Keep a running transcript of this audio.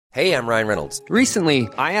Hey, I'm Ryan Reynolds. Recently,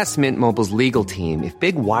 I asked Mint Mobile's legal team if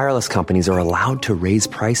big wireless companies are allowed to raise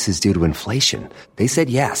prices due to inflation. They said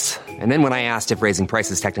yes. And then when I asked if raising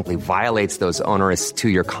prices technically violates those onerous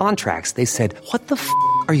two-year contracts, they said, "What the f***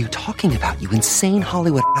 are you talking about, you insane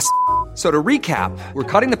Hollywood ass?" So to recap, we're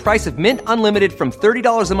cutting the price of Mint Unlimited from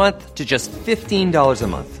 $30 a month to just $15 a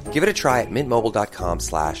month. Give it a try at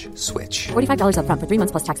mintmobile.com/switch. $45 up front for 3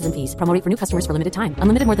 months plus taxes and fees. Promo rate for new customers for limited time.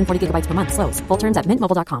 Unlimited more than 40 gigabytes per month. Slows full terms at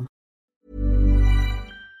mintmobile.com.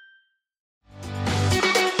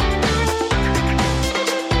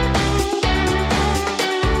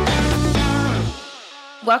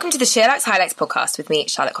 Welcome to the SheerLuxe Highlights podcast with me,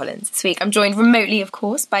 Charlotte Collins. This week I'm joined remotely, of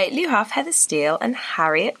course, by Lou Huff, Heather Steele and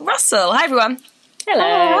Harriet Russell. Hi, everyone. Hello.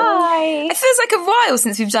 Hi. It feels like a while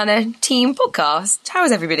since we've done a team podcast. How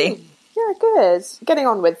is everybody? Yeah, good. Getting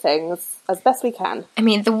on with things as best we can. I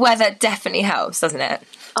mean, the weather definitely helps, doesn't it?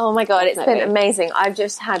 Oh my God, it's been amazing. I've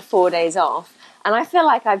just had 4 days off and I feel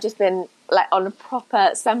like I've just been like on a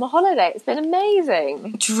proper summer holiday. It's been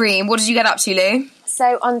amazing. Dream. What did you get up to, Lou?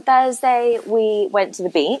 So on Thursday, we went to the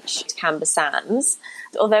beach, to Canberra Sands.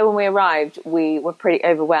 Although when we arrived, we were pretty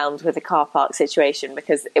overwhelmed with the car park situation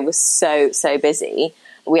because it was so busy.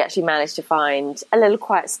 We actually managed to find a little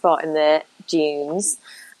quiet spot in the dunes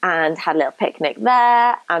and had a little picnic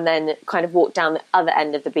there, and then kind of walked down the other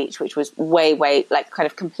end of the beach, which was way, like kind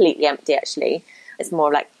of completely empty actually. It's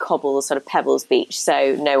more like cobbles, sort of pebbles beach,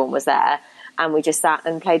 so no one was there. And we just sat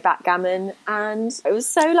and played backgammon, and it was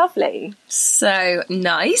so lovely. So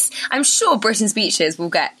nice. I'm sure Britain's beaches will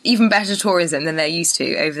get even better tourism than they're used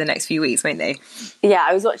to over the next few weeks, won't they? Yeah,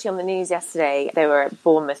 I was watching on the news yesterday. They were at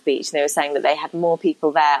Bournemouth Beach, and they were saying that they had more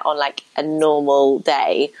people there on like a normal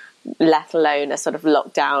day, let alone a sort of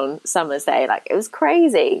lockdown summer's day. Like, it was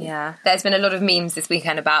crazy. Yeah. There's been a lot of memes this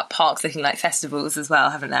weekend about parks looking like festivals as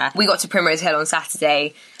well, haven't there? We got to Primrose Hill on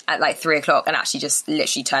Saturday at like 3 o'clock and actually just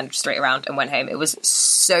literally turned straight around and went home. It was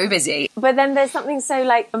so busy. But then there's something so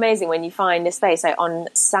like amazing when you find a space. Like on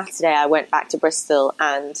Saturday I went back to Bristol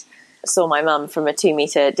and saw my mum from a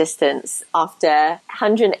 2-metre distance after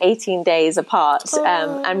 118 days apart.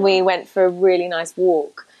 And we went for a really nice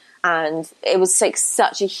walk. And it was like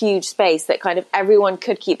such a huge space that kind of everyone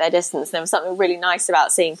could keep their distance. And there was something really nice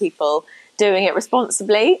about seeing people doing it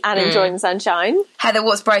responsibly and enjoying the sunshine. Heather,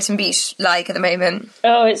 what's Brighton Beach like at the moment?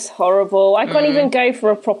 Oh, it's horrible. I can't even go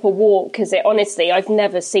for a proper walk because honestly, I've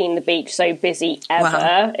never seen the beach so busy ever.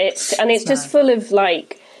 Wow. It's just full of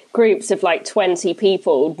like groups of like 20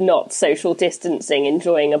 people not social distancing,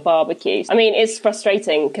 enjoying a barbecue. I mean, it's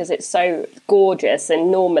frustrating because it's so gorgeous,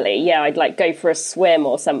 and normally, yeah, I'd like go for a swim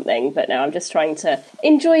or something, but now I'm just trying to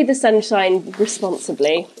enjoy the sunshine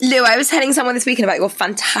responsibly. Lou, I was telling someone this weekend about your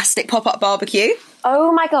fantastic pop-up barbecue.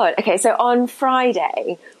 Oh my God. Okay, so on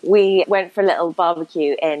Friday, we went for a little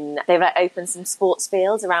barbecue they've like opened some sports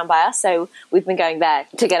fields around by us, so we've been going there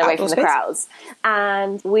to get away from the crowds.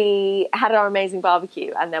 And we had our amazing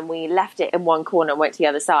barbecue, and then we left it in one corner and went to the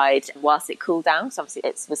other side whilst it cooled down, because obviously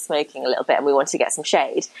it was smoking a little bit and we wanted to get some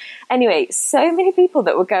shade. Anyway, so many people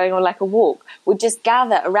that were going on like a walk would just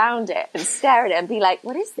gather around it and stare at it and be like,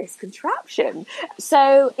 what is this contraption?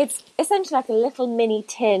 So it's essentially like a little mini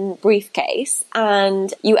tin briefcase,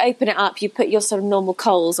 and you open it up, you put your sort of normal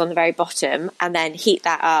coals on the very bottom and then heat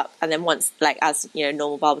that up, and then once, like as you know,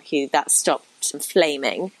 normal barbecue, that stopped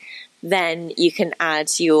flaming, then you can add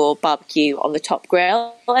your barbecue on the top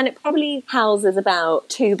grill, and it probably houses about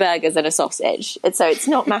 2 burgers and a sausage. And so it's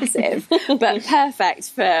not massive, but perfect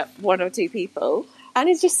for 1 or 2 people. And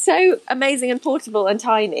it's just so amazing and portable and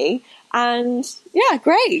tiny. And yeah,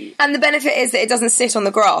 great. And the benefit is that it doesn't sit on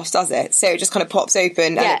the grass, does it? So it just kind of pops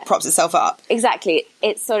open and it props itself up. Exactly.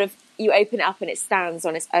 It's sort of, you open it up and it stands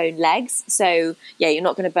on its own legs. So yeah, you're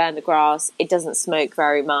not going to burn the grass. It doesn't smoke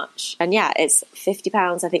very much. And yeah, it's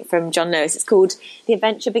 £50, I think, from John Lewis. It's called The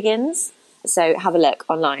Adventure Begins. So have a look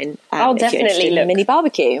online. I'll definitely look. Mini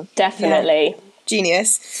barbecue. Definitely. Yeah.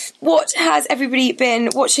 Genius. What has everybody been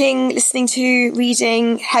watching, listening to,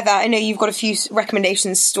 reading? Heather, I know you've got a few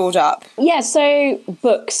recommendations stored up. Yeah, so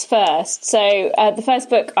books first. So the first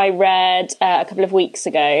book I read a couple of weeks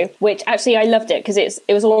ago, which actually I loved it because it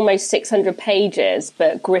was almost 600 pages,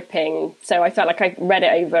 but gripping. So I felt like I read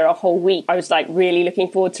it over a whole week. I was like really looking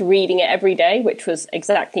forward to reading it every day, which was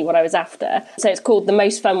exactly what I was after. So it's called The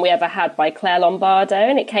Most Fun We Ever Had by Claire Lombardo,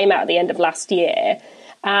 and it came out at the end of last year.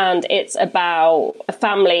 And it's about a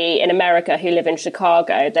family in America who live in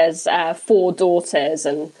Chicago. There's 4 daughters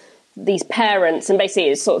and these parents, and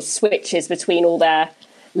basically it sort of switches between all their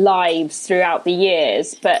lives throughout the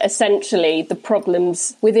years, but essentially the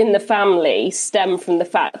problems within the family stem from the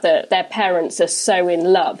fact that their parents are so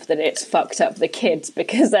in love that it's fucked up the kids,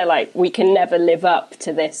 because they're like, we can never live up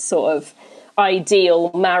to this sort of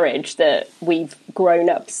ideal marriage that we've grown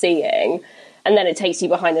up seeing. And then it takes you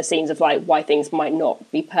behind the scenes of like why things might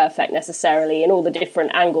not be perfect necessarily, and all the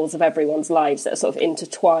different angles of everyone's lives that are sort of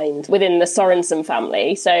intertwined within the Sorensen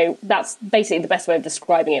family. So that's basically the best way of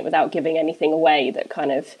describing it without giving anything away that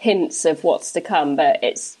kind of hints of what's to come. But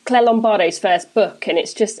it's Claire Lombardo's first book, and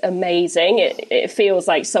it's just amazing. It feels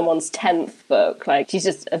like someone's 10th book. Like, she's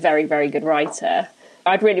just a very, very good writer.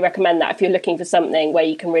 I'd really recommend that if you're looking for something where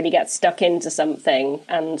you can really get stuck into something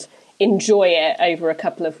and enjoy it over a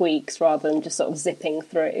couple of weeks rather than just sort of zipping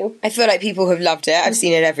through. I feel like people have loved it. I've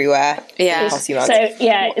seen it everywhere. Yeah. So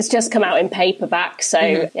yeah, it's just come out in paperback,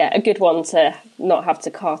 so yeah, a good one to not have to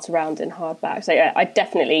cart around in hardback. So yeah, I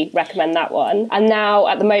definitely recommend that one. And now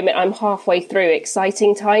at the moment I'm halfway through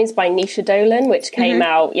Exciting Times by Nisha Dolan, which came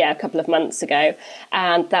out a couple of months ago,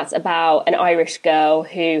 and that's about an Irish girl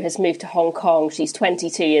who has moved to Hong Kong. She's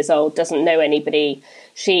 22 years old, doesn't know anybody.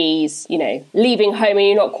 She's, leaving home and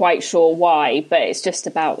you're not quite sure why, but it's just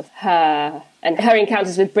about her and her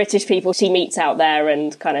encounters with British people she meets out there,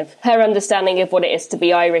 and kind of her understanding of what it is to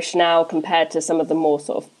be Irish now compared to some of the more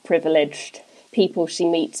sort of privileged people she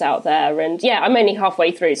meets out there. And yeah, I'm only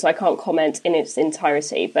halfway through, so I can't comment in its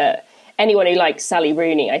entirety, but anyone who likes Sally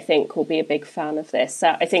Rooney, I think, will be a big fan of this.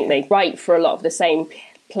 I think they write for a lot of the same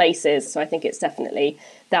places, so I think it's definitely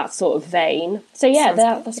that sort of vein. So yeah,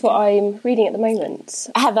 that's what I'm reading at the moment.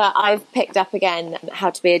 Heather, I've picked up again How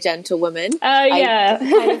to Be a Gentlewoman. Oh yeah. I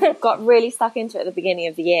kind of got really stuck into it at the beginning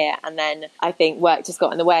of the year, and then I think work just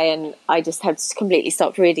got in the way and I just had completely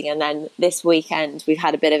stopped reading. And then this weekend we've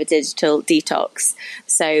had a bit of a digital detox,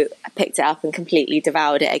 so I picked it up and completely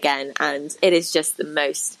devoured it again, and it is just the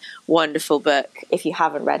most wonderful book. If you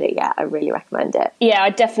haven't read it yet, I really recommend it. Yeah, I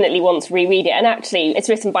definitely want to reread it. And actually, it's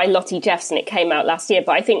written by Lottie Jeffs and it came out last year,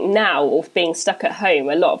 but I think now, of being stuck at home,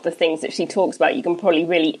 a lot of the things that she talks about you can probably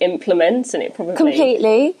really implement, and it probably...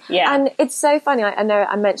 Completely. Yeah. And it's so funny, I know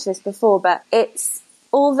I mentioned this before, but it's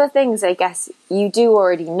all the things I guess you do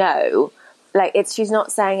already know. Like, she's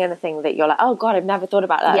not saying anything that you're like, oh God, I've never thought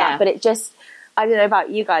about that. But it just... I don't know about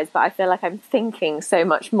you guys, but I feel like I'm thinking so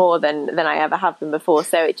much more than I ever have been before.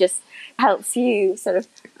 So it just helps you sort of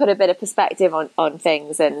put a bit of perspective on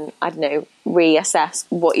things, and I don't know, reassess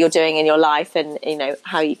what you're doing in your life and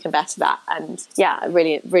how you can better that. And yeah, I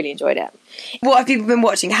really, really enjoyed it. What have people been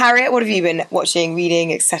watching? Harriet, what have you been watching,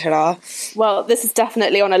 reading, etc.? Well, this is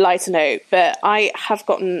definitely on a lighter note, but I have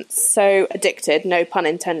gotten so addicted, no pun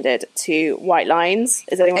intended, to White Lines.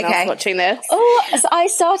 Is anyone else watching this? Oh, so I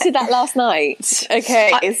started that last night.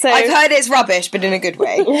 Okay, so I've heard it's rubbish, but in a good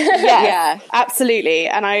way. Yeah, absolutely.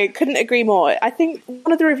 And I couldn't agree more. I think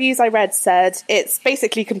one of the reviews I read said it's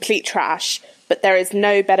basically complete trash, but there is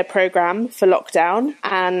no better programme for lockdown,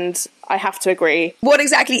 and I have to agree. What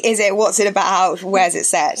exactly is it? What's it about? Where's it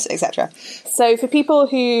set, etc.? So for people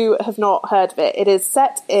who have not heard of it, it is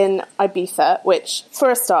set in Ibiza, which, for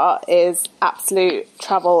a start, is absolute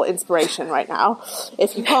travel inspiration right now.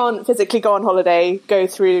 If you can't physically go on holiday, go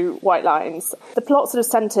through White Lines. The plot sort of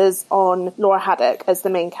centres on Laura Haddock as the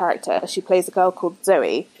main character. She plays a girl called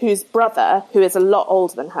Zoe, whose brother, who is a lot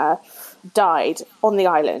older than her, died on the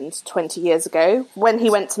island 20 years ago when he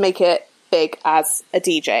went to make it big as a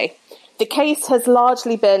DJ. The case has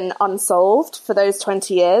largely been unsolved for those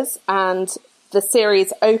 20 years, and the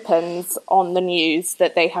series opens on the news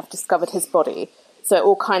that they have discovered his body. So it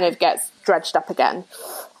all kind of gets dredged up again.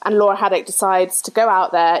 And Laura Haddock decides to go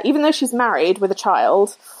out there, even though she's married with a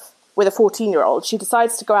child, with a 14-year-old, she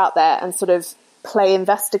decides to go out there and sort of play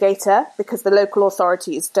investigator, because the local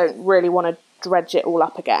authorities don't really want to dredge it all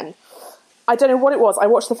up again. I don't know what it was. I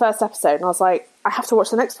watched the first episode and I was like, I have to watch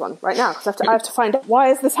the next one right now, because I have to find out, why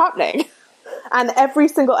is this happening? And every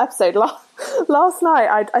single episode, last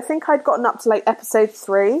night, I think I'd gotten up to like episode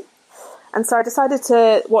 3. And so I decided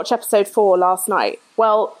to watch episode 4 last night.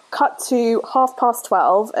 Well, cut to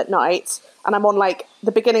 12:30 at night, and I'm on like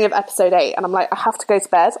the beginning of episode 8, and I'm like, I have to go to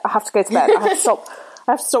bed. I have to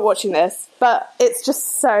stop watching this. But it's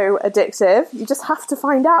just so addictive. You just have to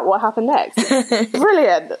find out what happened next. It's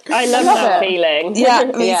brilliant. I love that feeling. Yeah,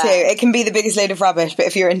 me too. It can be the biggest load of rubbish, but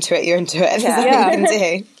if you're into it, you're into it. And there's nothing you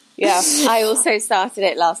can do. Yeah. I also started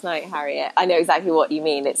it last night, Harriet. I know exactly what you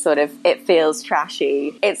mean. It's sort of, it feels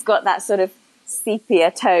trashy. It's got that sort of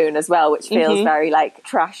sepia tone as well, which feels very like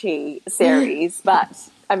trashy series, but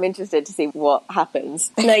I'm interested to see what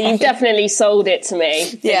happens. No, you definitely sold it to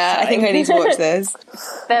me. Yeah, I think I need to watch this.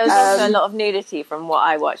 There was also a lot of nudity from what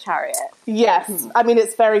I watched, Harriet. Yes, I mean,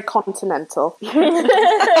 it's very continental.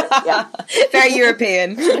 Yeah. Very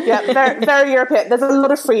European. Yeah, very, very European. There's a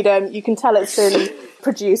lot of freedom. You can tell it's been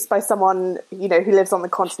produced by someone, you know, who lives on the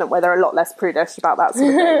continent where they're a lot less prudish about that sort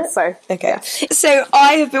of thing. So, Okay. yeah. So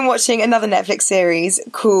I have been watching another Netflix series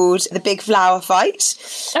called The Big Flower Fight,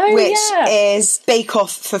 which is Bake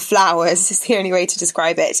Off for flowers. Is the only way to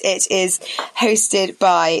describe it. It is hosted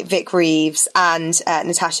by Vic Reeves and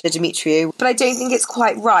Natasha Dimitriou, but I don't think it's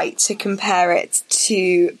quite right to compare it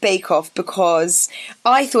to Bake Off because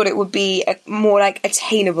I thought it would be more like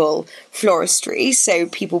attainable floristry, so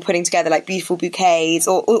people putting together like beautiful bouquets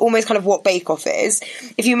or almost kind of what Bake Off is.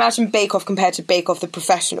 If you imagine Bake Off compared to Bake Off the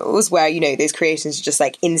Professionals, where, you know, those creations are just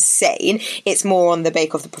like insane, it's more on the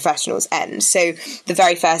Bake Off the Professionals end. So the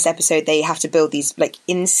very first episode, they have to build these like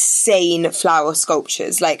insane flower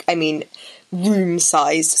sculptures, like, I mean,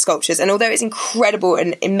 room-sized sculptures. And although it's incredible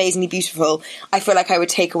and amazingly beautiful, I feel like I would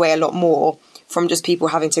take away a lot more from just people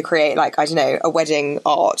having to create, like, I don't know, a wedding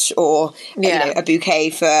arch or you know, a bouquet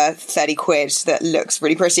for 30 quid that looks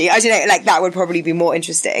really pretty. I don't know, like, that would probably be more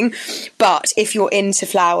interesting. But if you're into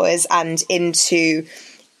flowers and into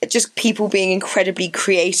just people being incredibly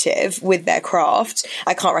creative with their craft,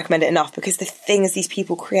 I can't recommend it enough, because the things these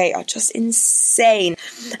people create are just insane.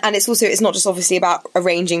 And it's not just obviously about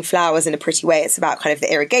arranging flowers in a pretty way, it's about kind of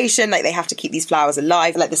the irrigation, like they have to keep these flowers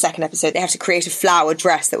alive. Like the second episode, they have to create a flower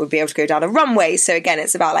dress that would be able to go down a runway. So again,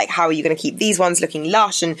 it's about like, how are you going to keep these ones looking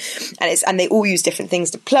lush, and they all use different things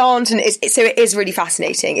to plant, and so it is really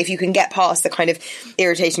fascinating. If you can get past the kind of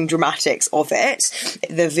irritating dramatics of it,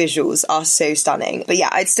 the visuals are so stunning. But yeah,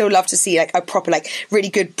 I'd still love to see like a proper, like, really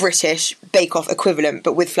good British Bake Off equivalent,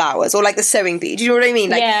 but with flowers, or like the sewing bee. Do you know what I mean?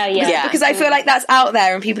 Like, yeah. Because I feel like that's out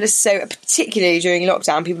there, and people are so, particularly during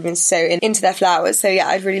lockdown, people have been so into their flowers. So yeah,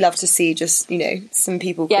 I'd really love to see just, you know, some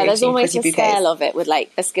people creating there's almost pretty a bouquets. scale of it with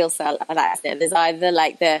like a skill set like that. There's either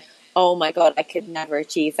like the, oh my god, I could never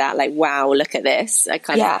achieve that, like, wow, look at this, a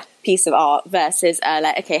kind of piece of art, versus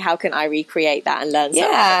like, okay, how can I recreate that and learn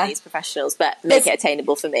something from these professionals but make it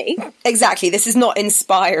attainable for me? Exactly. This is not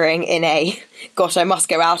inspiring in a, gosh, I must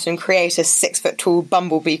go out and create a 6-foot tall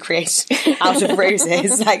bumblebee create out of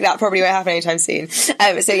roses. Like, that probably won't happen anytime soon.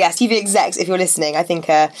 So yes, TV execs, if you're listening, I think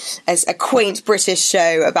a quaint British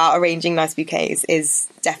show about arranging nice bouquets is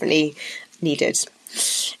definitely needed.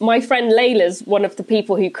 My friend Layla's one of the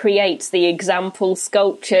people who creates the example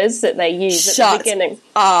sculptures that they use at the beginning.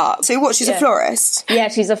 So what, she's a florist? Yeah,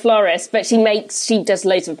 she's a florist, but she does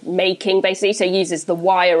loads of making, basically, so uses the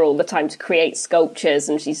wire all the time to create sculptures,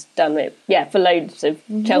 and she's done it, for loads of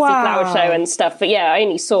Chelsea Flower Show and stuff. But yeah, I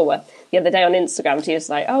only saw her the other day on Instagram. She was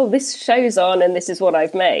like, oh, this show's on and this is what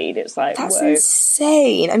I've made. It's like, that's whoa.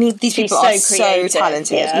 Insane. I mean, these people are so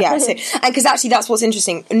talented. Yeah. So, and because actually that's what's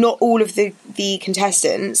interesting. Not all of the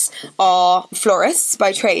contestants are florists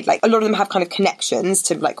by trade. Like, a lot of them have kind of connections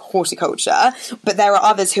to like horticulture, but there are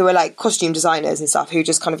others who are like costume designers and stuff who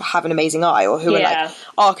just kind of have an amazing eye, or who are like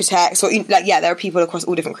architects, or like, there are people across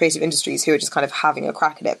all different creative industries who are just kind of having a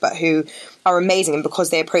crack at it, but who are amazing. And because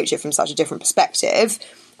they approach it from such a different perspective,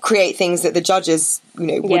 create things that the judges, you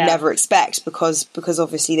know, would never expect, because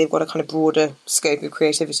obviously they've got a kind of broader scope of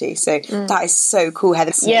creativity. So that is so cool,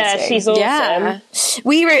 Heather. Yeah, she's awesome. Yeah.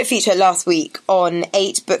 We wrote a feature last week on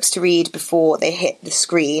 8 books to read before they hit the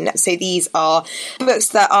screen. So these are books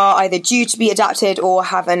that are either due to be adapted or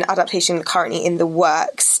have an adaptation currently in the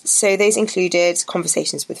works. So those included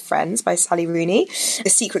Conversations with Friends by Sally Rooney, The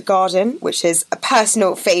Secret Garden, which is a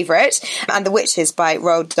personal favourite, and The Witches by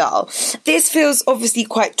Roald Dahl. This feels obviously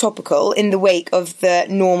quite topical in the wake of the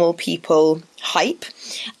Normal People hype,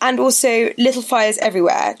 and also Little Fires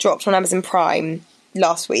Everywhere dropped on Amazon Prime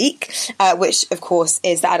last week, which of course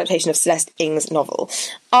is the adaptation of Celeste Ng's novel.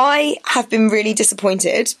 I have been really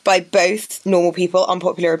disappointed by both Normal People,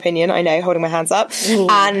 unpopular opinion, I know, holding my hands up,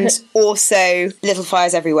 and also Little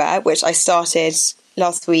Fires Everywhere, which I started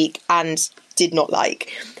last week and did not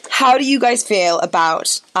like. How do you guys feel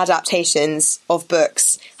about adaptations of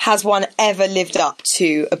books? Has one ever lived up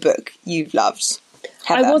to a book you've loved?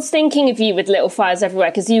 Heather? I was thinking of you with Little Fires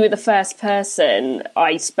Everywhere, because you were the first person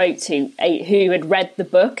I spoke to who had read the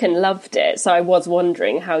book and loved it. So I was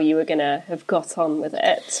wondering how you were going to have got on with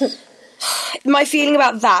it. My feeling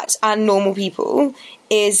about that and Normal People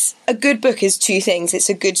is a good book is two things. It's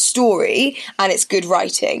a good story and it's good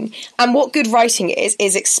writing. And what good writing is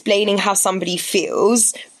explaining how somebody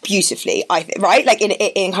feels beautifully, I think, right? Like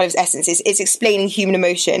in kind of essence, it's explaining human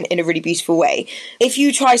emotion in a really beautiful way. If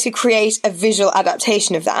you try to create a visual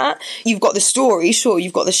adaptation of that, you've got the story, sure,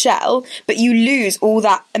 you've got the shell, but you lose all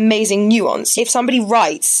that amazing nuance. If somebody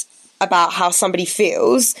writes about how somebody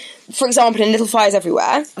feels. For example, in Little Fires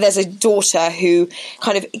Everywhere, there's a daughter who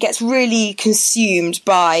kind of gets really consumed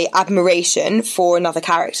by admiration for another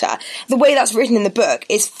character. The way that's written in the book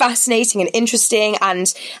is fascinating and interesting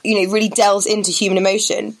and, really delves into human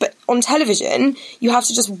emotion. But on television, you have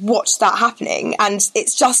to just watch that happening and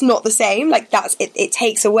it's just not the same. Like it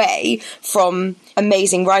takes away from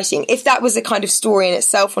amazing writing. If that was a kind of story in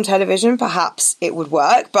itself on television, perhaps it would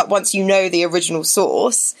work. But once you know the original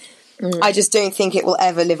source, I just don't think it will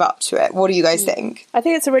ever live up to it. What do you guys think? I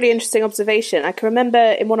think it's a really interesting observation. I can remember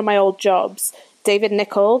in one of my old jobs, David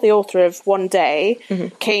Nichol, the author of One Day,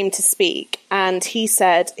 came to speak, and he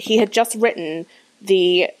said he had just written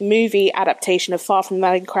the movie adaptation of Far From the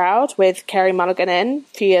Madding Crowd with Carey Mulligan in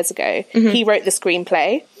a few years ago. He wrote the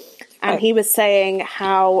screenplay, and he was saying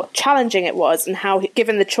how challenging it was and how,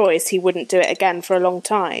 given the choice, he wouldn't do it again for a long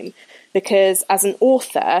time. Because as an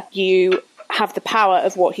author, you have the power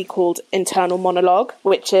of what he called internal monologue,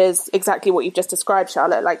 which is exactly what you've just described,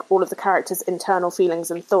 Charlotte, like all of the characters' internal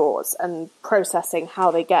feelings and thoughts and processing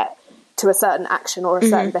how they get to a certain action or a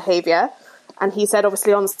certain behaviour. And he said,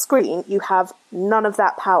 obviously, on screen, you have none of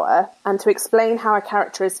that power. And to explain how a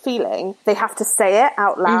character is feeling, they have to say it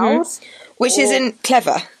out loud. Which isn't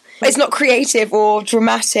clever. It's not creative or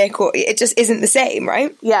dramatic, or it just isn't the same,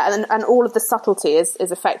 right? Yeah, and all of the subtlety is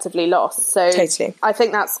effectively lost. So totally. I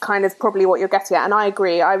think that's kind of probably what you're getting at. And I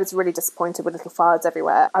agree, I was really disappointed with Little Fires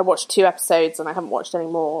Everywhere. I watched 2 episodes and I haven't watched any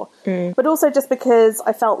more. But also just because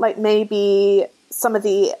I felt like maybe some of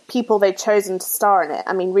the people they've chosen to star in it.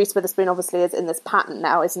 I mean, Reese Witherspoon obviously is in this pattern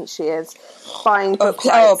now, isn't she, of buying book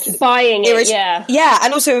rights. Buying it, yeah. Yeah,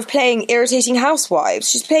 and also of playing irritating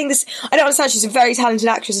housewives. She's playing this... I don't understand, she's a very talented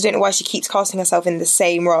actress. I don't know why she keeps casting herself in the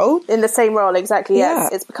same role. In the same role, exactly,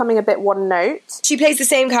 yes. It's becoming a bit one note. She plays the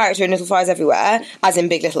same character in Little Fires Everywhere as in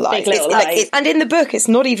Big Little Lies. Big Little Lies. And in the book, it's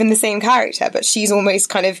not even the same character, but she's almost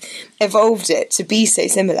kind of evolved it to be so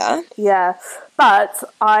similar. Yeah. But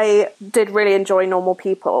I did really enjoy Normal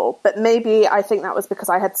People. But maybe I think that was because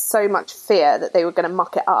I had so much fear that they were going to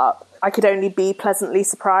muck it up. I could only be pleasantly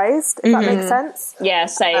surprised, if that makes sense. Yeah,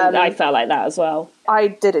 same. I felt like that as well. I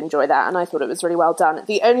did enjoy that, and I thought it was really well done.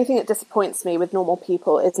 The only thing that disappoints me with Normal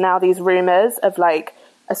People is now these rumours of, like,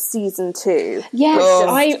 a season 2.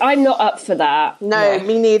 Yes, I'm not up for that. No,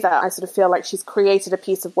 me neither. I sort of feel like she's created a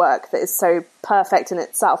piece of work that is so perfect in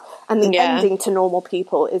itself. And the ending to Normal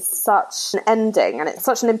People is such an ending, and it's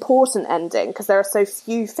such an important ending, because there are so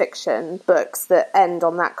few fiction books that end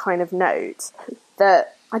on that kind of note,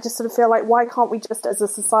 that I just sort of feel like, why can't we just, as a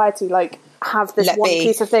society, like, have this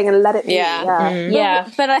piece of thing and let it be? Yeah.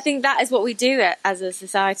 But I think that is what we do as a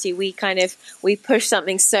society. We we push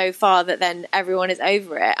something so far that then everyone is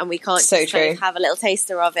over it, and we can't just kind of have a little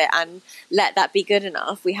taster of it and let that be good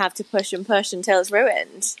enough. We have to push and push until it's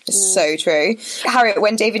ruined. So true. Harriet,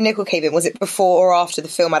 when David Nichol came in, was it before or after the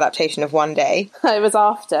film adaptation of One Day? It was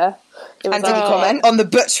after. And did he comment on the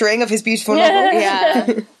butchering of his beautiful novel?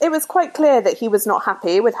 Yeah. It was quite clear that he was not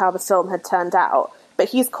happy with how the film had turned out, but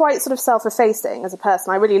he's quite sort of self-effacing as a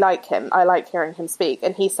person. I really like him. I like hearing him speak.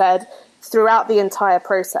 And he said throughout the entire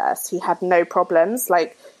process, he had no problems.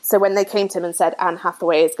 Like, so when they came to him and said Anne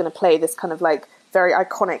Hathaway is going to play this kind of like very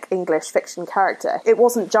iconic English fiction character, it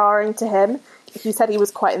wasn't jarring to him. He said he was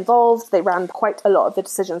quite involved. They ran quite a lot of the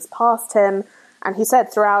decisions past him. And he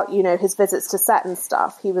said throughout, his visits to set and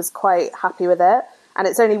stuff, he was quite happy with it. And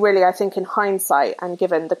it's only really, I think, in hindsight, and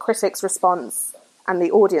given the critics' response and the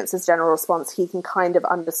audience's general response, he can kind of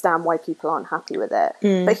understand why people aren't happy with it.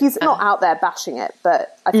 But he's not out there bashing it,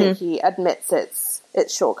 but I think he admits its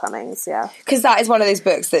shortcomings, yeah. Because that is one of those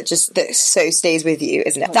books that so stays with you,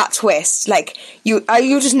 isn't it? That twist, like, you'll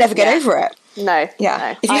just never get over it. No. Yeah.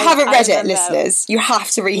 No. If you haven't read it, listeners, you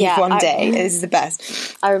have to read One Day. It is the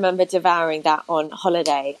best. I remember devouring that on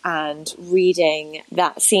holiday and reading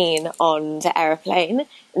that scene on the aeroplane.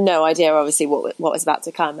 No idea, obviously, what was about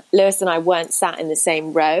to come. Lewis and I weren't sat in the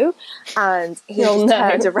same row, and he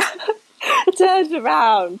turned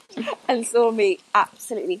around and saw me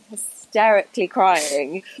absolutely hysterically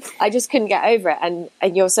crying. I just couldn't get over it.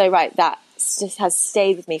 And you're so right, that just has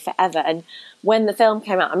stayed with me forever. And when the film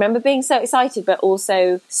came out, I remember being so excited, but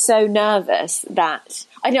also so nervous that,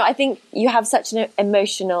 I think you have such an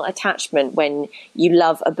emotional attachment when you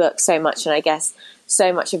love a book so much. And I guess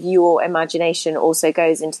so much of your imagination also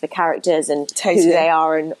goes into the characters and who they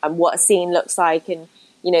are and what a scene looks like. And,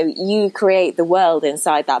 you create the world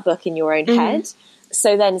inside that book in your own head.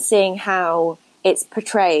 So then seeing how it's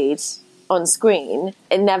portrayed on screen,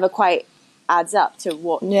 it never quite adds up to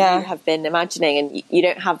what you have been imagining, and you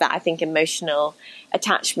don't have that, I think, emotional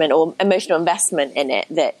attachment or emotional investment in it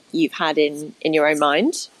that you've had in your own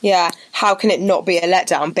mind. Yeah, how can it not be a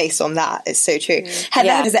letdown based on that? It's so true. Heather,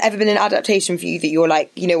 has there ever been an adaptation for you that you're like,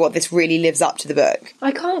 you know what, this really lives up to the book?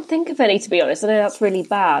 I can't think of any, to be honest. I know that's really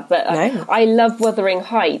bad, but I love Wuthering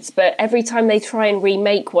Heights, but every time they try and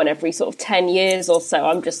remake one every sort of 10 years or so,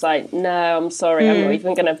 I'm just like, no, I'm sorry, I'm not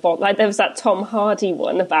even going to bother. Like, there was that Tom Hardy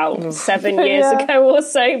one about 7 years ago or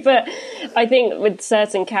so, but I think with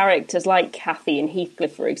certain characters like Kathy and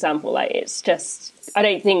Heathcliff, for example, like, it's just, I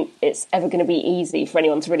don't think it's ever going to be easy for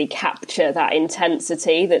anyone to really capture that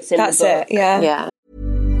intensity that's in the book. That's it, yeah.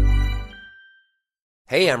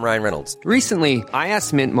 Hey, I'm Ryan Reynolds. Recently, I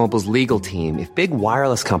asked Mint Mobile's legal team if big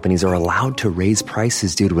wireless companies are allowed to raise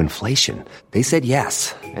prices due to inflation. They said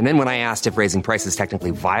yes. And then when I asked if raising prices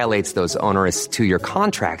technically violates those onerous 2-year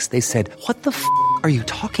contracts, they said, "What the f*** are you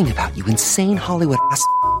talking about, you insane Hollywood ass?"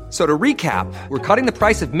 So to recap, we're cutting the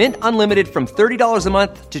price of Mint Unlimited from $30 a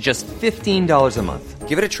month to just $15 a month.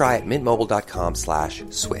 Give it a try at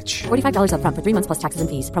mintmobile.com/switch. $45 up front for 3 months plus taxes and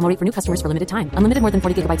fees. Promo rate for new customers for limited time. Unlimited more than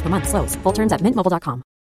 40 gigabytes per month. Slows full terms at mintmobile.com.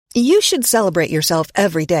 You should celebrate yourself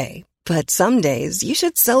every day. But some days you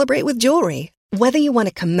should celebrate with jewelry. Whether you want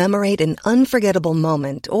to commemorate an unforgettable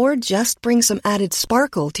moment or just bring some added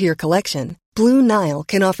sparkle to your collection, Blue Nile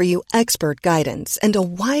can offer you expert guidance and a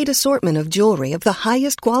wide assortment of jewelry of the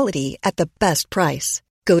highest quality at the best price.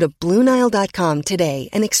 Go to BlueNile.com today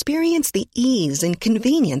and experience the ease and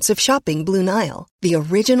convenience of shopping Blue Nile, the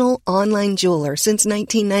original online jeweler since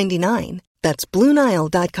 1999. That's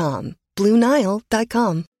BlueNile.com.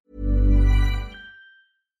 BlueNile.com.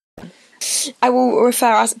 I will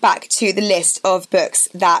refer us back to the list of books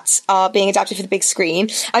that are being adapted for the big screen.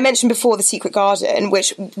 I mentioned before The Secret Garden,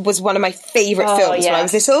 which was one of my favourite films when I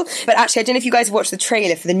was little. But actually, I don't know if you guys watched the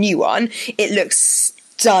trailer for the new one. It looks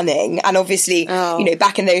stunning, and obviously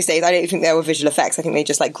back in those days I don't think there were visual effects. I think they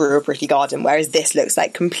just like grew a pretty garden, whereas this looks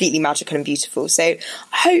like completely magical and beautiful. So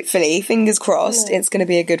hopefully, fingers crossed, it's going to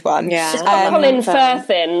be a good one. It's got Colin Firth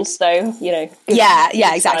in, so good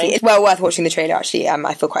exactly. It's well worth watching the trailer, actually.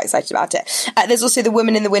 I feel quite excited about it. There's also The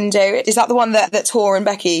Woman in the Window. Is that the one that Tor and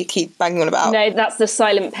Becky keep banging on about? No, that's The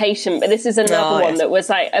Silent Patient, but this is another one that was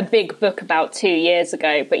like a big book about 2 years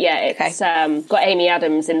ago. But it's got Amy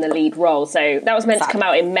Adams in the lead role, so that was meant to come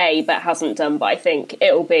out in May, but hasn't done. But I think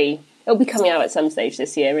it'll be coming out at some stage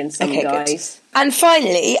this year in some guise. Good. And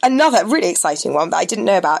finally, another really exciting one that I didn't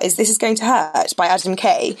know about is This Is Going to Hurt by Adam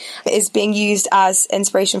Kay. It is being used as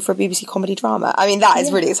inspiration for a BBC comedy drama. I mean, that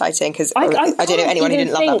is really exciting because I don't know anyone who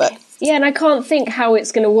didn't love that book. Yeah, and I can't think how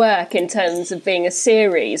it's going to work in terms of being a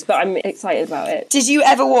series, but I'm excited about it. Did you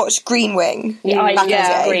ever watch Green Wing?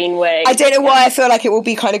 Yeah, Green Wing. I don't know why I feel like it will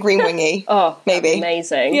be kind of Green Wingy. Maybe.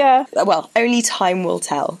 Amazing. Yeah. Well, only time will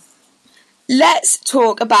tell. Let's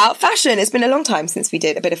talk about fashion. It's been a long time since we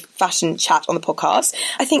did a bit of fashion chat on the podcast.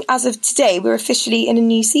 I think as of today, we're officially in a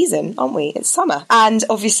new season, aren't we? It's summer. And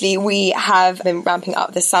obviously we have been ramping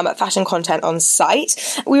up the summer fashion content on site.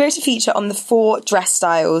 We wrote a feature on the 4 dress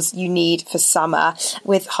styles you need for summer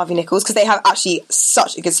with Harvey Nichols, because they have actually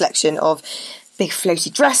such a good selection of big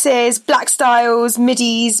floaty dresses, black styles,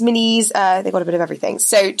 middies, minis. They've got a bit of everything.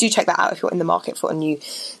 So do check that out if you're in the market for a new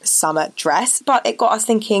summer dress. But it got us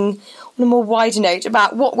thinking on a more wider note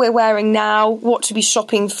about what we're wearing now, what to be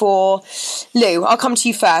shopping for. Lou, I'll come to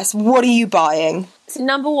you first. What are you buying? So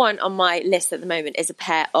number one on my list at the moment is a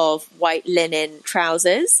pair of white linen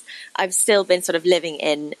trousers. I've still been sort of living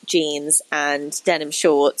in jeans and denim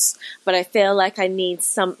shorts, but I feel like I need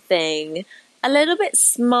something a little bit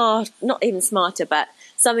smart, not even smarter, but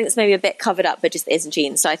something that's maybe a bit covered up but just isn't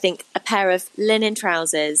jeans. So I think a pair of linen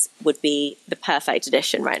trousers would be the perfect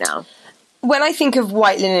addition right now. When I think of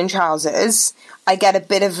white linen trousers, I get a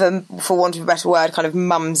bit of a, for want of a better word, kind of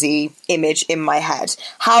mumsy image in my head.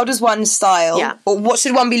 How does one style, or what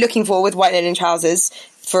should one be looking for with white linen trousers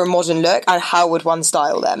for a modern look, and how would one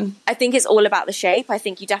style them? I think it's all about the shape. I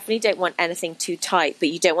think you definitely don't want anything too tight, but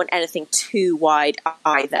you don't want anything too wide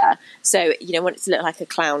either. So you don't want it to look like a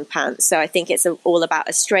clown pants. So I think it's all about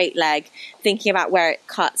a straight leg, thinking about where it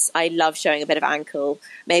cuts. I love showing a bit of ankle,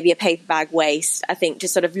 maybe a paper bag waist. I think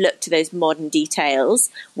just sort of look to those modern details,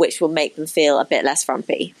 which will make them feel a bit less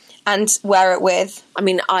frumpy. And wear it with? I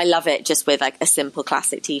mean, I love it just with like a simple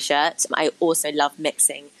classic t-shirt. I also love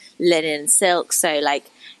mixing linen and silk. So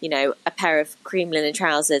like, you know, a pair of cream linen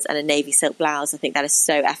trousers and a navy silk blouse. I think that is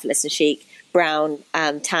so effortless and chic. Brown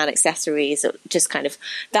and tan accessories, just kind of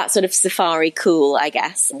that sort of safari cool, I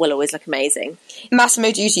guess, will always look amazing. Massimo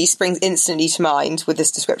Dutti springs instantly to mind with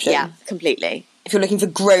this description. Yeah, completely. If you're looking for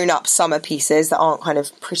grown-up summer pieces that aren't kind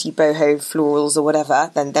of pretty boho florals or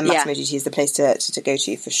whatever, then Massimo Dutti is the place to go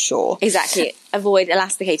to for sure. Exactly. Avoid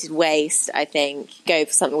elasticated waist, I think. Go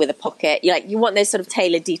for something with a pocket. You want those sort of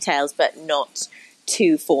tailored details, but not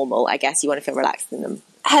too formal, I guess. You want to feel relaxed in them.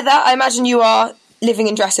 Heather, I imagine you are living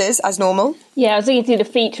in dresses as normal. Yeah, I was looking through the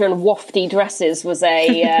feature, and wafty dresses was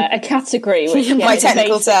a category. Which, my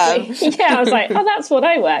technical term. Yeah, I was like, oh, that's what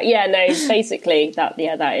I wear. Yeah, no, basically that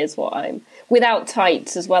is what I'm. Without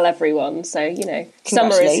tights as well, everyone. So, you know,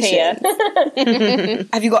 summer is here.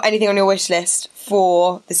 Have you got anything on your wish list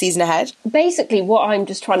for the season ahead? Basically, what I'm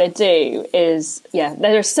just trying to do is,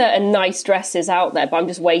 there are certain nice dresses out there, but I'm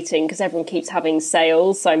just waiting because everyone keeps having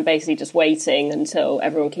sales. So I'm basically just waiting until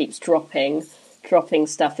everyone keeps dropping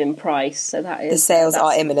stuff in price. So that is... The sales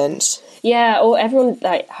are imminent. Yeah, or everyone,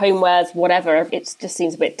 like, homewares, whatever, it just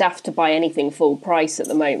seems a bit daft to buy anything full price at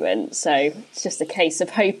the moment. So it's just a case of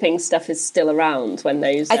hoping stuff is still around when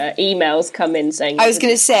those emails come in saying... I was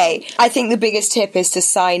going to say, I think the biggest tip is to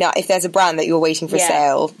sign up. If there's a brand that you're waiting for a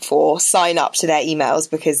sale for, sign up to their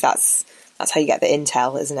emails, because that's how you get the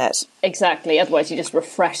intel, isn't it? Exactly. Otherwise, you're just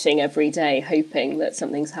refreshing every day, hoping that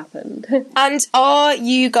something's happened. And are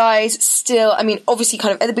you guys still... I mean, obviously,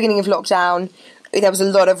 kind of at the beginning of lockdown... There was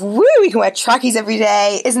a lot of, woo, we can wear trackies every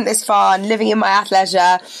day, isn't this fun, living in my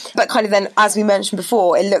athleisure. But kind of then, as we mentioned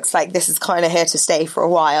before, it looks like this is kind of here to stay for a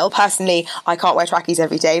while. Personally, I can't wear trackies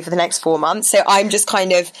every day for the next 4 months. So I'm just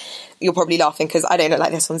kind of, you're probably laughing because I don't look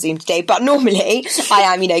like this on Zoom today, but normally I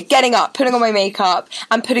am, getting up, putting on my makeup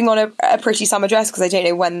and putting on a pretty summer dress because I don't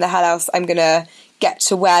know when the hell else I'm going to get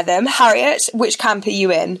to wear them. Harriet, which camp are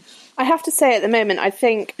you in? I have to say at the moment, I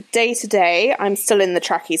think day to day, I'm still in the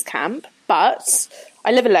trackies camp. But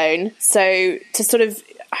I live alone, so to sort of...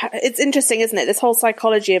 It's interesting, isn't it? This whole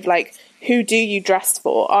psychology of, like, who do you dress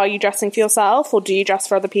for? Are you dressing for yourself or do you dress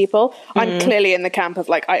for other people? Mm-hmm. I'm clearly in the camp of,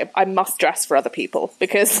 like, I must dress for other people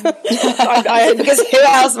because... because who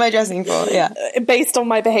else am I dressing for? Yeah. Based on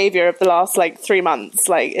my behaviour of the last, 3 months,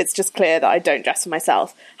 it's just clear that I don't dress for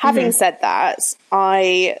myself. Having said that,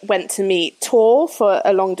 I went to meet Tor for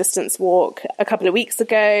a long-distance walk a couple of weeks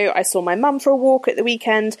ago. I saw my mum for a walk at the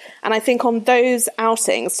weekend. And I think on those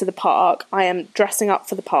outings to the park, I am dressing up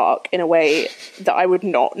for the park in a way that I would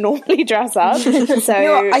not normally dress up. So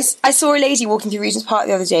I saw a lady walking through Regent's Park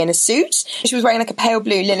the other day in a suit. She was wearing, a pale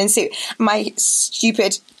blue linen suit. My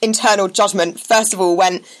stupid internal judgment, first of all,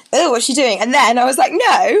 went, oh, what's she doing? And then I was like,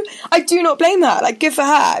 no, I do not blame her. Good for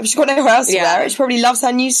her. If she's got nowhere else to wear it, she probably loves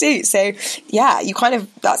her new suit. So, yeah, you kind of,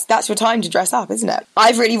 that's your time to dress up, isn't it?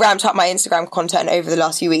 I've really ramped up my Instagram content over the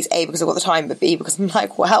last few weeks, A, because I've got the time, but B, because I'm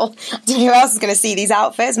like, well, I don't know who else is going to see these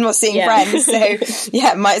outfits. I'm not seeing friends. So,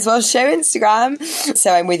 yeah, might as well show Instagram.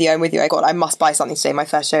 So I'm with you. God, I must buy something today. My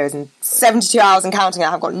first show is in 72 hours and counting.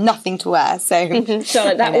 I've got nothing to wear. So,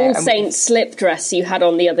 Charlotte, that All Saints slip dress you had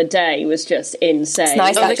on the other day was just insane. It's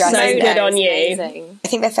nice, that dress. So good on you. Amazing. I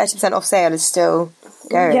think their 30% off sale is still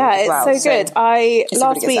going. Yeah, it's so good.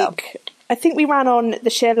 Last week, I think we ran on the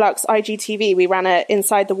Sheer Luxe IGTV, we ran a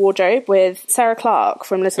Inside the Wardrobe with Sarah Clark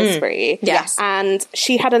from Little Spree. Yes. And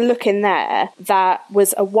she had a look in there that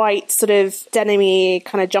was a white sort of denim-y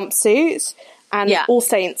kind of jumpsuit. And All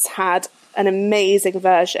Saints had an amazing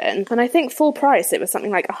version. And I think full price, it was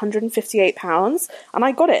something like £158. And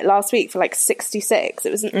I got it last week for $66. It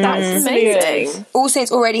was that's amazing. All Saints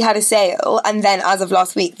already had a sale, and then as of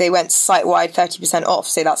last week, they went site-wide 30% off.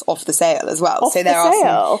 So that's off the sale as well. Off the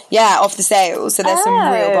sale? Off the sale. So there's some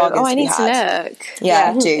real bargains to be had. I need to look.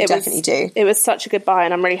 Yeah, do. It was such a good buy,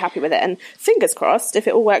 and I'm really happy with it. And fingers crossed, if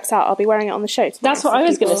it all works out, I'll be wearing it on the show tomorrow. That's what I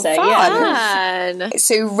was going to say. Fun. Yeah.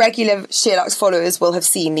 So regular Sheer Luxe followers will have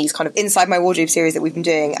seen these kind of Inside My Wardrobe series that we've been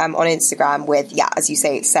doing on Instagram with, as you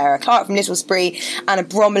say, Sarah Clark from Little Spree. Anna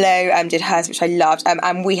Bromelo did hers, which I loved.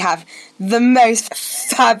 And we have the most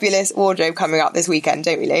fabulous wardrobe coming up this weekend,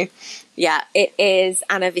 don't we, Lou? Yeah, it is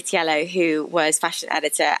Anna Vitiello, who was fashion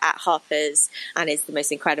editor at Harper's and is the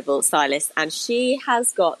most incredible stylist. And she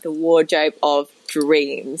has got the wardrobe of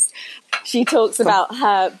dreams. She talks about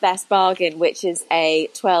her best bargain, which is a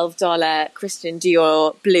 $12 Christian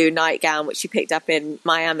Dior blue nightgown, which she picked up in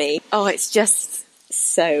Miami. Oh, it's just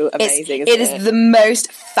so amazing. It is the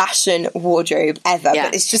most fashion wardrobe ever,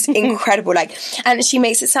 but it's just incredible. Like, and she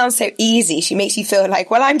makes it sound so easy. She makes you feel like,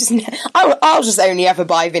 well, I'll just only ever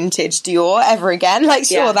buy vintage Dior ever again. Like,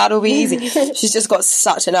 sure, that'll be easy. She's just got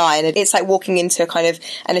such an eye, and it's like walking into kind of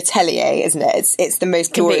an atelier, isn't it? It's the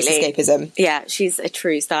most glorious escapism. Yeah, she's a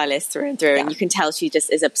true stylist through and through, and you can tell she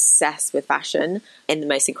just is obsessed with fashion in the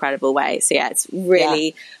most incredible way. So yeah, it's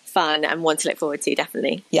really fun and one to look forward to,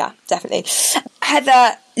 definitely. Yeah, definitely.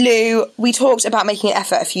 Heather, Lou, we talked about making an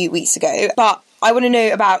effort a few weeks ago, but I want to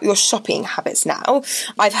know about your shopping habits now.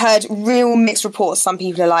 I've heard real mixed reports. Some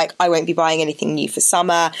people are like, I won't be buying anything new for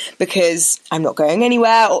summer because I'm not going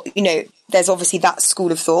anywhere. Or, you know, there's obviously that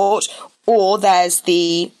school of thought. Or there's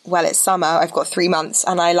the, well, it's summer, I've got 3 months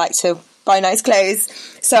and I like to buy nice clothes,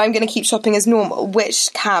 so I'm going to keep shopping as normal. Which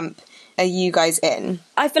camp are you guys in?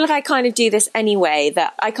 I feel like I kind of do this anyway,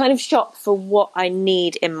 that I kind of shop for what I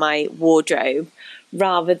need in my wardrobe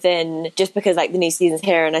rather than just because like the new season's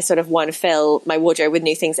here and I sort of want to fill my wardrobe with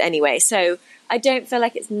new things anyway. So I don't feel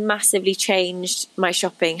like it's massively changed my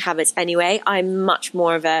shopping habits anyway. I'm much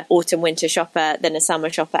more of a autumn winter shopper than a summer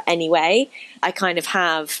shopper anyway. I kind of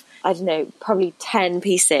have, I don't know, probably 10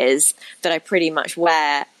 pieces that I pretty much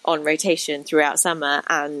wear on rotation throughout summer,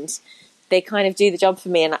 and they kind of do the job for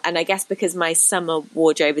me. And I guess because my summer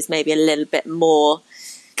wardrobe is maybe a little bit more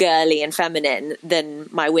girly and feminine than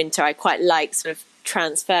my winter, I quite like sort of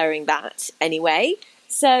transferring that anyway.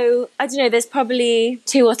 So I don't know, there's probably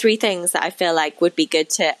 2 or 3 things that I feel like would be good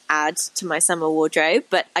to add to my summer wardrobe,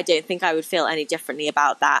 but I don't think I would feel any differently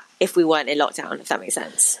about that if we weren't in lockdown, if that makes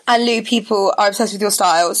sense. And Lou, people are obsessed with your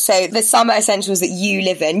style. So the summer essentials that you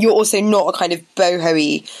live in, you're also not a kind of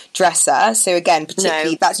boho-y dresser. So again,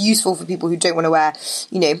 particularly that's useful for people who don't want to wear,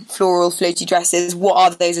 you know, floral, floaty dresses. What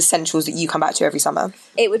are those essentials that you come back to every summer?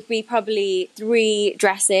 It would be probably 3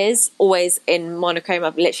 dresses, always in monochrome.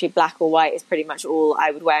 Literally black or white is pretty much all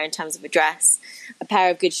I would wear in terms of a dress. A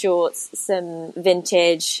pair of good shorts, some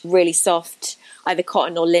vintage, really soft, either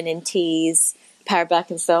cotton or linen tees, a pair of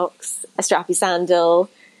Birkenstocks, a strappy sandal,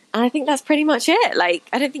 and I think that's pretty much it. Like,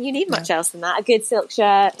 I don't think you need much else than that. A good silk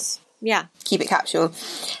shirt. Yeah. Keep it capsule.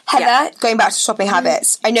 Heather, going back to shopping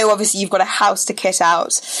habits, I know obviously you've got a house to kit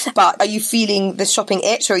out, but are you feeling the shopping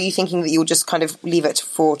itch, or are you thinking that you'll just kind of leave it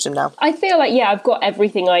for autumn now? I feel like, I've got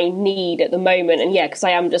everything I need at the moment, and because I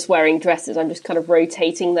am just wearing dresses, I'm just kind of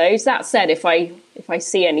rotating those. That said, if I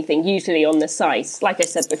see anything, usually on the site, like I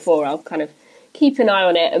said before, I'll kind of keep an eye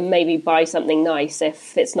on it and maybe buy something nice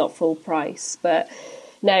if it's not full price. But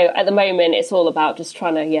no, at the moment, it's all about just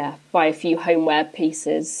trying to, buy a few homeware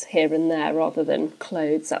pieces here and there rather than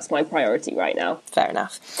clothes. That's my priority right now. Fair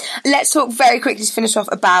enough. Let's talk very quickly to finish off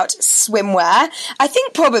about swimwear. I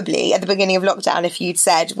think probably at the beginning of lockdown, if you'd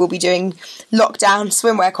said we'll be doing lockdown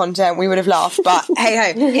swimwear content, we would have laughed. But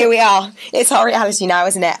hey ho, here we are. It's our reality now,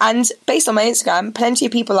 isn't it? And based on my Instagram, plenty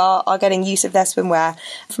of people are getting use of their swimwear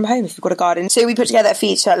from home if you've got a garden. So we put together a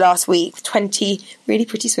feature last week with 20 really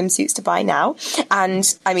pretty swimsuits to buy now.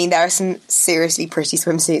 And I mean, there are some seriously pretty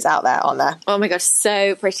swimsuits out there, aren't there? Oh my gosh,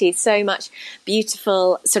 so pretty. So much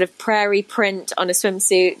beautiful sort of prairie print on a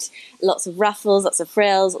swimsuit. Lots of ruffles, lots of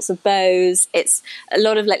frills, lots of bows. It's a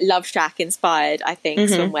lot of like Love Shack inspired, I think,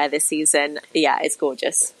 swimwear this season. Yeah, it's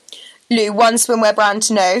gorgeous. Lou, one swimwear brand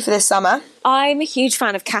to know for this summer? I'm a huge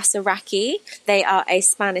fan of Casa Raqui. They are a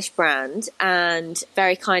Spanish brand and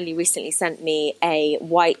very kindly recently sent me a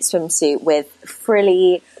white swimsuit with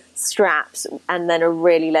frilly straps and then a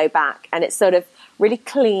really low back, and it's sort of really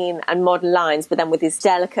clean and modern lines, but then with this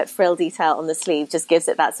delicate frill detail on the sleeve just gives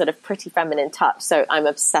it that sort of pretty feminine touch. So I'm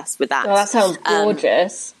obsessed with that. Oh, that sounds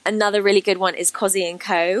gorgeous. Another really good one is Cozy &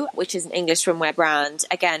 Co., which is an English swimwear brand.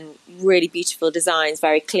 Again, really beautiful designs,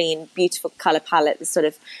 very clean, beautiful colour palette.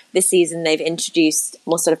 This season they've introduced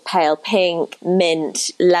more sort of pale pink,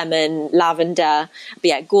 mint, lemon, lavender. But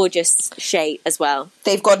yeah, gorgeous shade as well.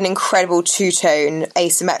 They've got an incredible two-tone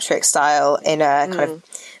asymmetric style in a kind of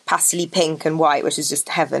pastely pink and white, which is just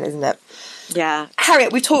heaven, isn't it? Yeah.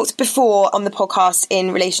 Harriet, we've talked before on the podcast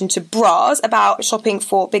in relation to bras about shopping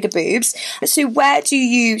for bigger boobs. So where do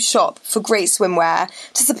you shop for great swimwear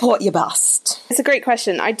to support your bust? It's a great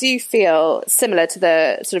question. I do feel similar to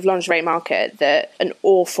the sort of lingerie market that an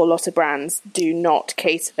awful lot of brands do not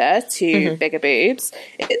cater to bigger boobs.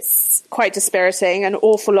 It's quite dispiriting. An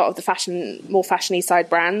awful lot of the more fashion-y side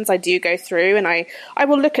brands I do go through, and I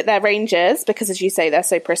will look at their ranges because, as you say, they're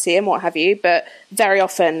so pretty and what have you, but very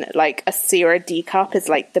often like a C or a D cup is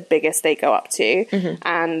like the biggest they go up to.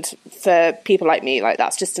 And for people like me, like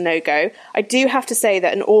that's just a no-go. I do have to say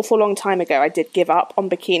that an awful long time ago I did give up on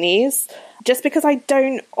bikinis, just because I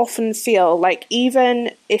don't often feel like,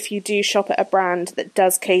 even if you do shop at a brand that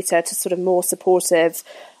does cater to sort of more supportive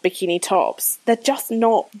bikini tops, they're just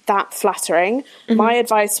not that flattering. My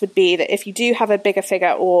advice would be that if you do have a bigger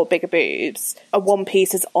figure or bigger boobs, a one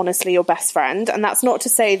piece is honestly your best friend. And that's not to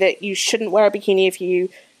say that you shouldn't wear a bikini if you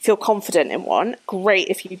feel confident in one. Great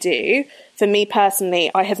if you do. For me personally,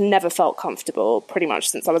 I have never felt comfortable pretty much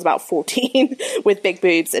since I was about 14 with big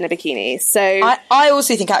boobs in a bikini. So I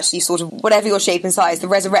also think actually sort of whatever your shape and size, the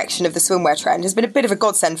resurrection of the swimwear trend has been a bit of a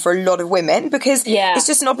godsend for a lot of women, because it's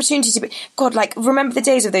just an opportunity to be, God, like remember the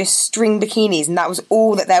days of those string bikinis and that was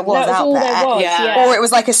all that there was out there. Or it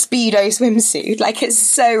was like a Speedo swimsuit. Like it's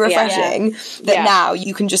so refreshing that now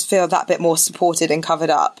you can just feel that bit more supported and covered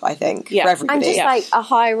up, I think, for everybody. And just like a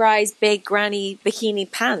high-rise big granny bikini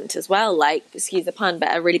pant as well, like, excuse the pun,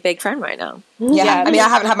 but a really big trend right now. Yeah, I mean, I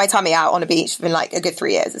haven't had my tummy out on a beach in like a good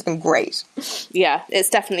 3 years. It's been great. Yeah, it's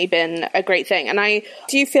definitely been a great thing. And I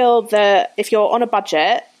do feel that if you're on a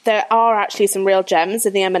budget, there are actually some real gems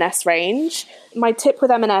in the M&S range. My tip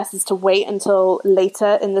with M&S is to wait until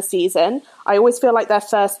later in the season. I always feel like their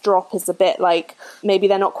first drop is a bit like maybe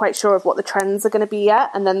they're not quite sure of what the trends are going to be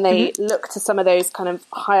yet, and then they look to some of those kind of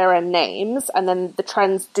higher end names, and then the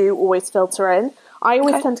trends do always filter in. I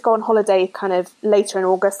always tend to go on holiday kind of later in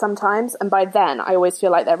August sometimes, and by then I always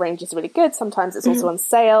feel like their range is really good. Sometimes it's also on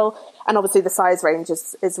sale, and obviously the size range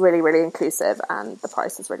is really, really inclusive, and the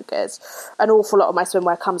price is really good. An awful lot of my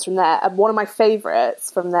swimwear comes from there, and one of my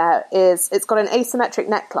favourites from there is it's got an asymmetric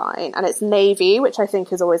neckline, and it's navy, which I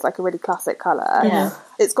think is always like a really classic colour. Yeah.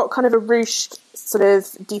 It's got kind of a ruched sort of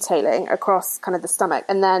detailing across kind of the stomach,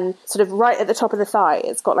 and then sort of right at the top of the thigh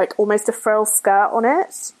it's got like almost a frill skirt on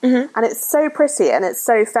it, and it's so pretty and it's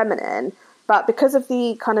so feminine. But because of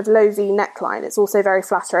the kind of low V neckline, it's also very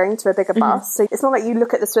flattering to a bigger bust. So it's not like you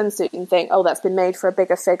look at the swimsuit and think, oh, that's been made for a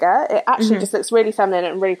bigger figure. It actually just looks really feminine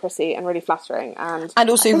and really pretty and really flattering. And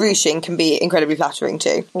also ruching can be incredibly flattering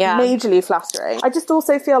too. Yeah. Majorly flattering. I just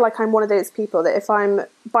also feel like I'm one of those people that if I'm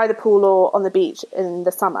by the pool or on the beach in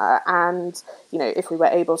the summer, and, you know, if we were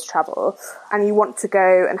able to travel and you want to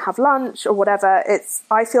go and have lunch or whatever,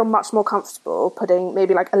 I feel much more comfortable putting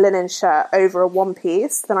maybe like a linen shirt over a one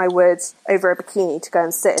piece than I would over a bikini to go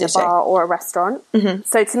and sit in a bar or a restaurant.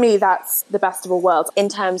 So to me, that's the best of all worlds. In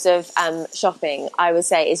terms of shopping, I would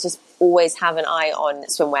say is just always have an eye on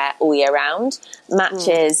swimwear all year round.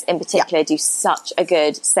 Matches in particular do such a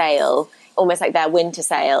good sale. Almost like their winter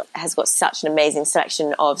sale has got such an amazing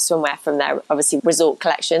selection of swimwear from their obviously resort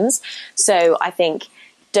collections. So I think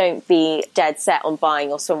don't be dead set on buying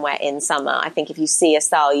your swimwear in summer. I think if you see a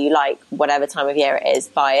style you like, whatever time of year it is,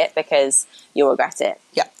 buy it, because you'll regret it.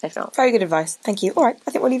 Yeah, if not. Very good advice. Thank you. All right,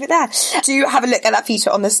 I think we'll leave it there. Do have a look at that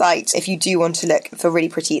feature on the site if you do want to look for really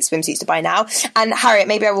pretty swimsuits to buy now. And Harriet,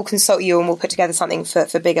 maybe I will consult you and we'll put together something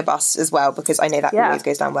for bigger busts as well, because I know that always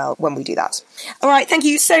goes down well when we do that. All right, thank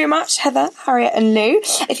you so much, Heather, Harriet and Lou.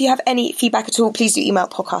 If you have any feedback at all, please do email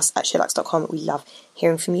podcast@sherlock's.com. We love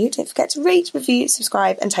hearing from you. Don't forget to rate, review,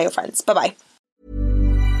 subscribe and tell your friends. Bye-bye.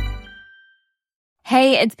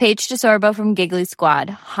 Hey, it's Paige DeSorbo from Giggly Squad.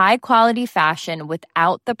 High quality fashion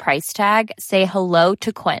without the price tag. Say hello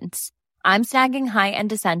to Quince. I'm snagging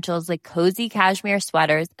high-end essentials like cozy cashmere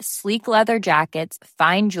sweaters, sleek leather jackets,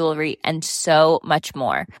 fine jewelry, and so much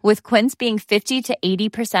more. With Quince being 50 to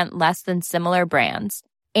 80% less than similar brands.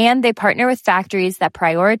 And they partner with factories that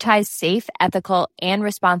prioritize safe, ethical, and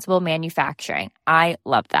responsible manufacturing. I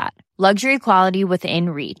love that. Luxury quality within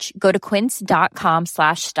reach. Go to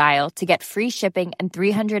quince.com/style to get free shipping and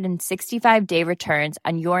 365-day returns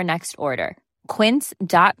on your next order.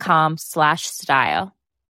 Quince.com/style.